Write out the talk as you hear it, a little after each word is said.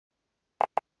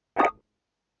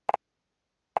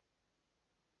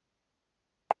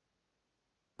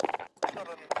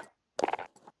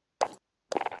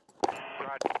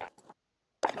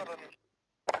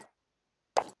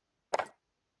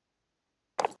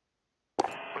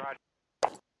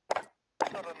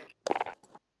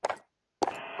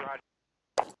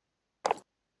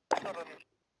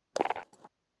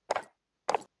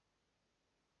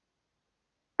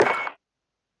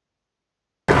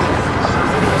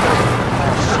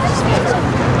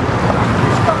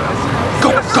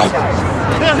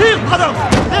They're here, madam!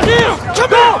 They're here!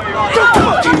 Come on!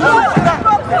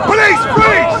 Police,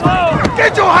 please!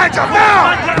 Get your hands up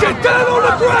now! Get down on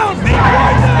the ground! Right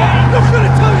now! I'm not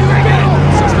gonna tell you again!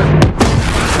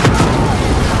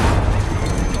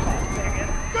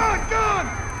 Gun!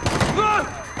 Run!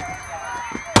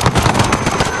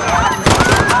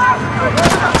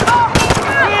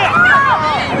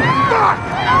 Fuck!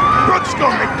 Brooks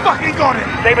got me! Fucking got him!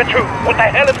 Saber 2, what the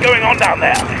hell is going on down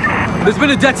there? There's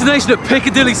been a detonation at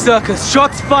Piccadilly Circus.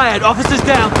 Shots fired, officers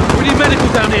down. We need medical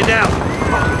down here now.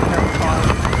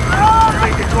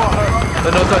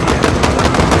 They're not done yet.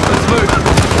 Let's move.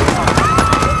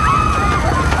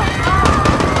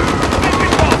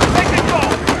 Take control!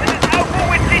 This is Alpha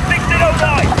Whiskey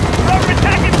 1609. We're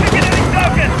attacking Piccadilly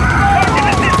Circus!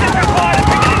 Urgent assistance required at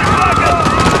Piccadilly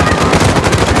Circus!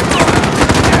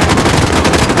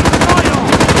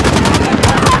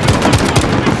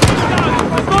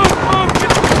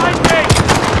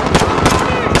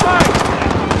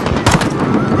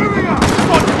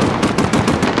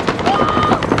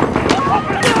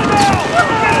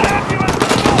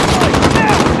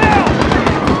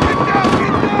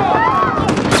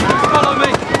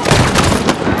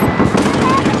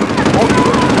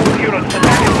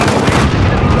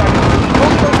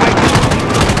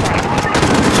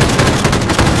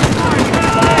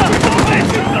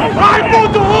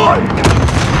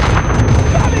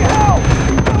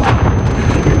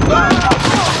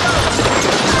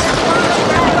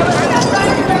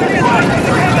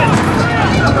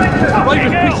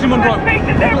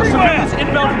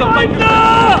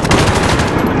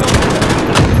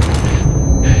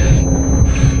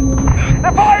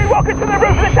 They're firing rockets to the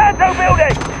roof of the Tanto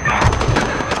building!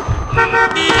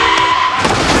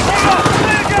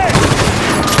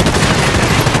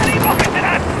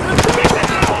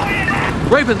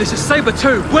 Raven, this is Saber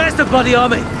 2. Where's the bloody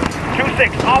army?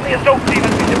 2-6, Army assault team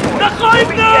has been deployed.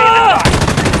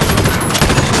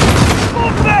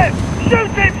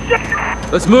 Shoot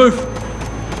him! Let's move.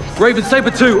 Raven,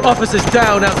 Saber 2, officers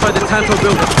down outside the Tanto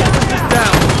building. Officers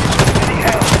down.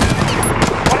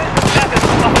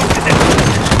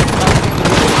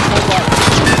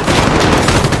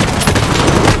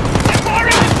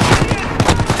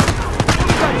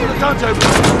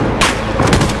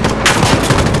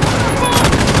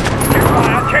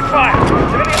 Check fire!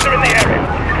 Civilians are in the area.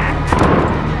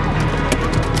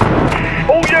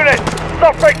 All units!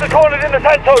 Suspects are cornered in the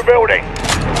Tanto building.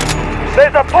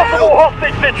 There's a possible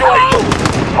hostage situation.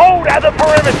 Hold at the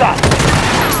perimeter.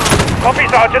 Copy,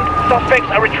 Sergeant. Suspects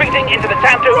are retreating into the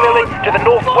Tanto building to the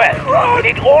northwest. We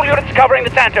need all units covering the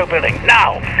Tanto building,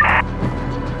 now.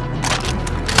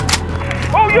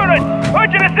 All units!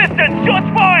 Urgent assistance! Shots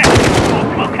fired!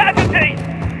 Multiple casualties!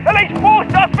 At least 4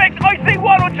 suspects, I see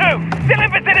 1 or 2! Still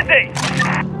in vicinity!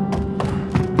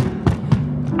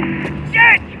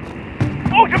 Get!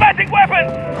 Automatic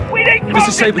weapons! We need This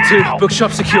is Saber 2.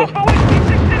 Bookshop secure. Alpha Whiskey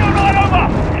 1609 over!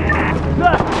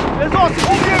 There's also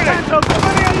all units!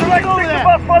 Civilians are exiting the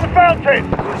bus by the fountain!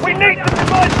 We need to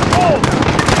provide support!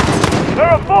 There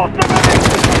are 4 civilians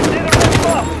near the red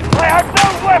bus! I have no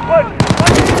weapons! I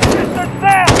need assistance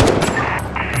now!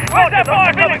 Where's that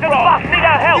fire coming from? Need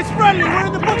our help! It's friendly, we're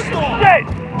in the bookstore! Shit!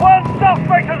 1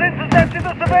 suspect has intercepted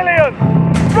the civilians!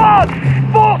 Run!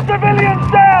 4 civilians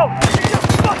down! You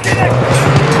fucking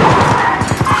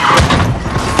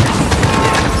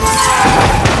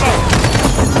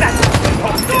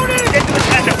Get to the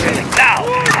Tanto building, now!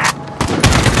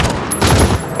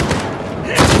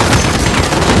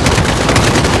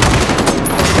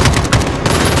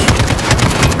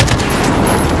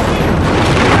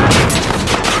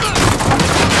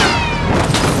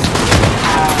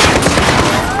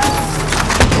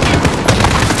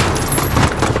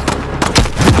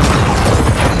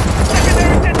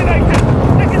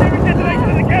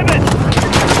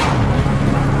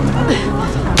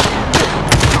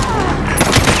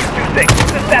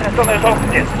 On those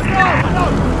hostages.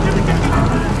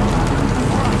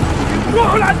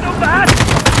 روحوا لعند أمهات!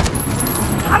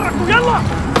 حركوا يلا!